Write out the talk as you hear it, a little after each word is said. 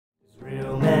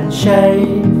men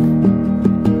shave.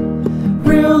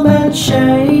 Real men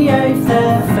shave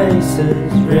their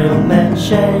faces. Real men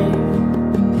shave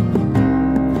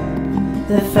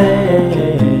their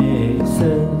faces.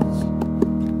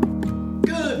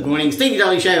 Good morning, Stevie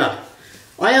Daily Shaver.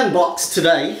 I unboxed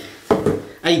today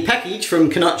a package from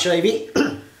Colonial Shaving.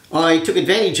 I took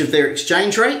advantage of their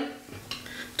exchange rate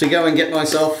to go and get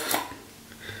myself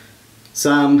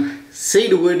some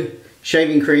Cedarwood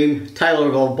shaving cream, Taylor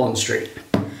of Old Bond Street.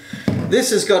 This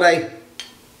has got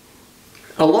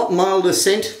a lot milder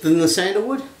scent than the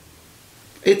sandalwood.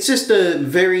 It's just a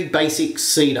very basic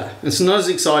cedar. It's not as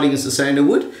exciting as the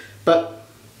sandalwood, but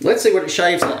let's see what it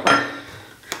shaves like.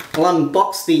 I'll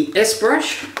unbox the S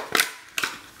brush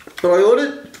that I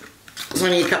ordered. It was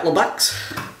only a couple of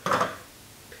bucks.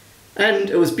 And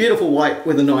it was beautiful white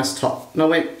with a nice top. And I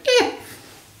went, yeah,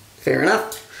 fair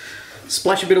enough.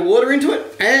 Splash a bit of water into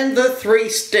it, and the 3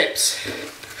 steps.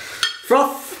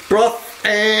 Froth, broth,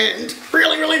 and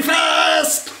really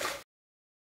fast.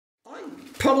 I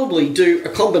probably do a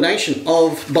combination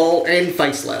of bowl and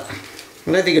face lather.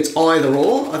 I don't think it's either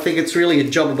or, I think it's really a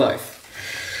job of both.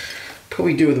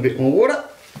 Probably do with a bit more water,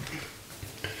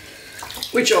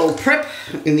 which I'll prep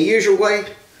in the usual way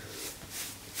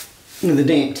with a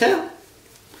damp towel.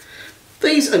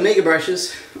 These Omega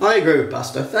brushes, I agree with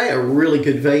Buster, they are really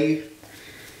good value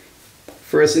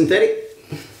for a synthetic.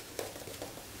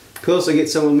 Of course I get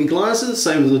some of my glasses,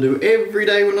 same as I do every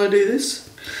day when I do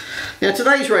this. Now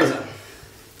today's razor,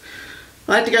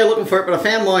 I had to go looking for it, but I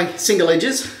found my single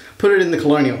edges, put it in the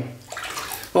Colonial.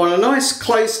 I want a nice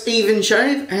close even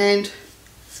shave and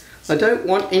I don't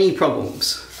want any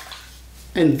problems.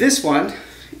 And this one,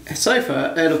 so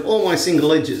far, out of all my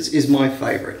single edges, is my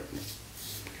favourite.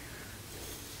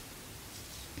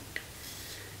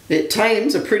 It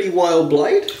tames a pretty wild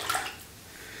blade,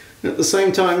 at the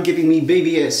same time giving me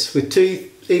BBS with 2,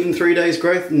 even 3 days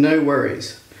growth, no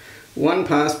worries. One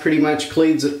pass pretty much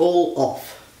cleans it all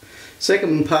off.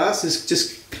 Second pass is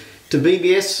just to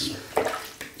BBS.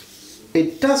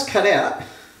 It does cut out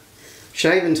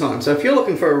shaving time, so if you're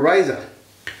looking for a razor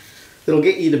that'll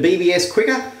get you to BBS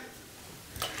quicker,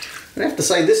 I'd have to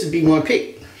say this would be my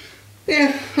pick.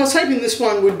 Yeah, I was hoping this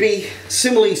one would be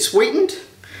similarly sweetened,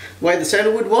 the way the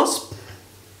sandalwood was.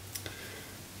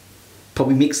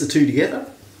 Probably mix the two together.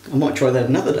 I might try that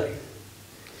another day.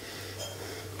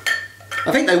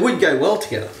 I think they would go well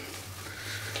together.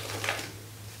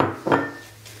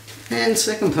 And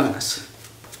second pass.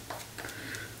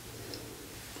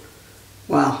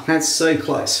 Wow, that's so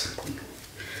close.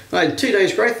 I had 2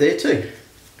 days growth there too.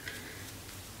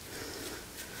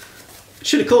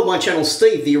 Should have called my channel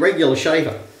Steve the Irregular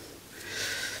Shaver.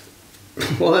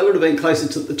 Well, that would have been closer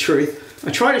to the truth.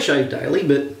 I try to shave daily,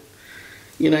 but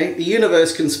you know, the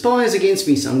universe conspires against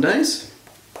me some days.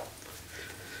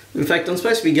 In fact, I'm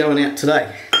supposed to be going out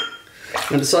today.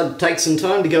 I decided to take some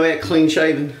time to go out clean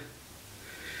shaven.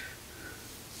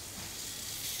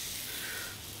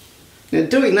 Now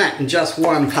doing that in just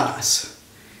one pass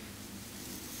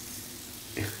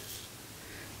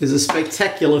is a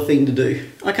spectacular thing to do.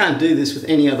 I can't do this with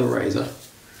any other razor.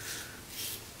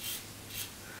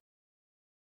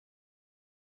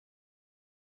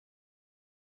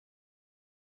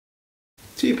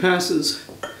 Two passes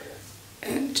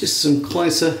and just some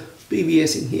closer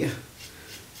BBS in here.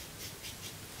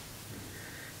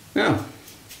 Now,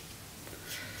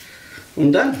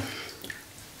 I'm done.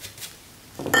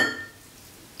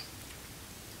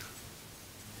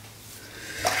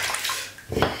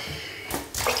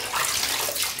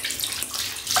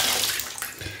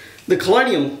 The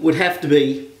Colonial would have to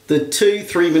be the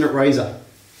 2-3 minute razor.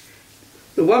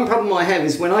 The one problem I have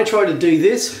is when I try to do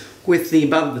this with the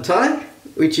above the toe,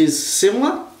 which is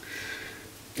similar,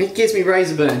 it gives me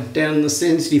razor burn down in the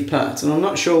sensitive parts, and I'm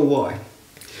not sure why.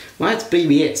 Well, that's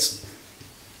BBS.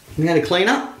 I'm going to clean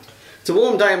up. It's a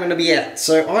warm day, I'm going to be out,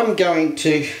 so I'm going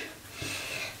to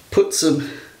put some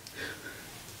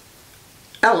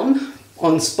alum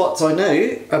on spots I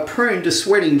know are prone to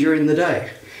sweating during the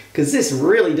day, because this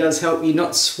really does help you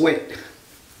not sweat.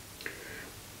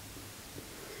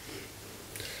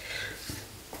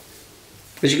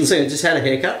 As you can see, I just had a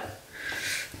haircut.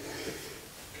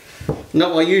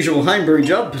 Not my usual homebrew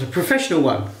job, but a professional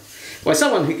one. By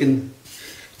someone who can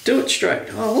do it straight.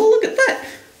 Oh, well, look at that.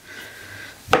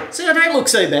 See, I don't look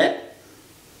so bad.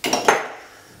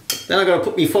 Then I've got to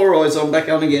put my 4 eyes on back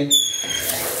on again.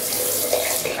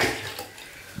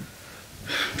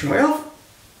 Dry off.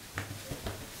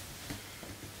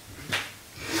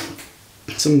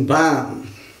 Some balm.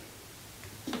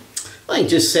 I think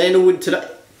just sandalwood today.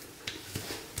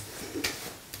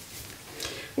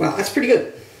 Wow, that's pretty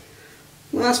good.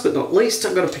 last but not least,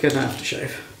 I've got to pick an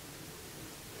aftershave.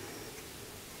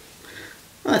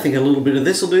 I think a little bit of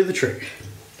this will do the trick.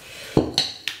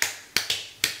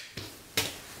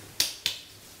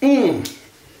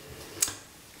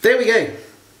 There we go.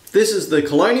 This is the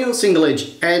Colonial single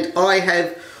edge, and I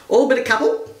have all but a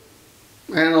couple,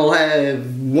 and I'll have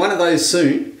one of those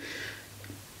soon.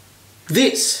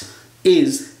 This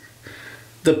is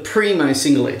the Primo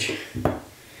single edge.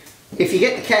 If you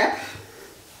get the cap,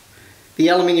 the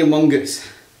aluminium mongoose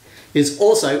is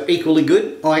also equally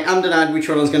good. I underdid which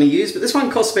one I was going to use, but this one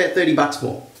costs about 30 bucks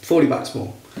more, 40 bucks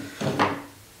more.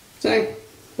 So,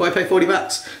 why pay 40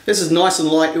 bucks? This is nice and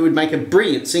light. It would make a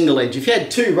brilliant single edge. If you had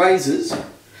two razors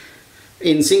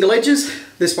in single edges,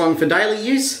 this one for daily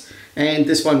use and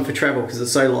this one for travel because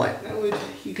it's so light,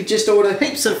 you could just order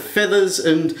heaps of feathers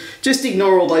and just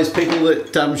ignore all those people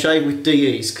that shave with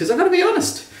DEs, because I've got to be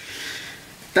honest,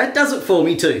 that does it for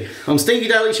me too. I'm Stevie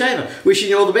Daily Shaver, wishing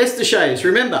you all the best of shaves.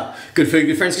 Remember, good food,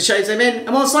 good friends, good shaves, amen.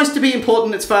 And while it's nice to be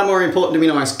important, it's far more important to be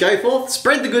nice. Go forth,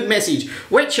 spread the good message.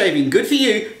 Wet shaving, good for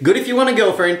you, good if you want a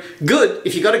girlfriend, good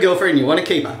if you got a girlfriend and you want to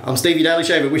keep her. I'm Stevie Daily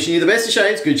Shaver, wishing you the best of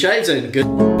shaves, good shaves, and good...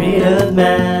 Bearded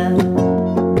man,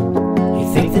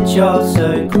 you think that you're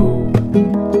so cool,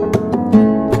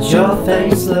 but your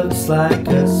face looks like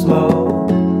a small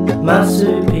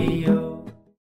marsupial.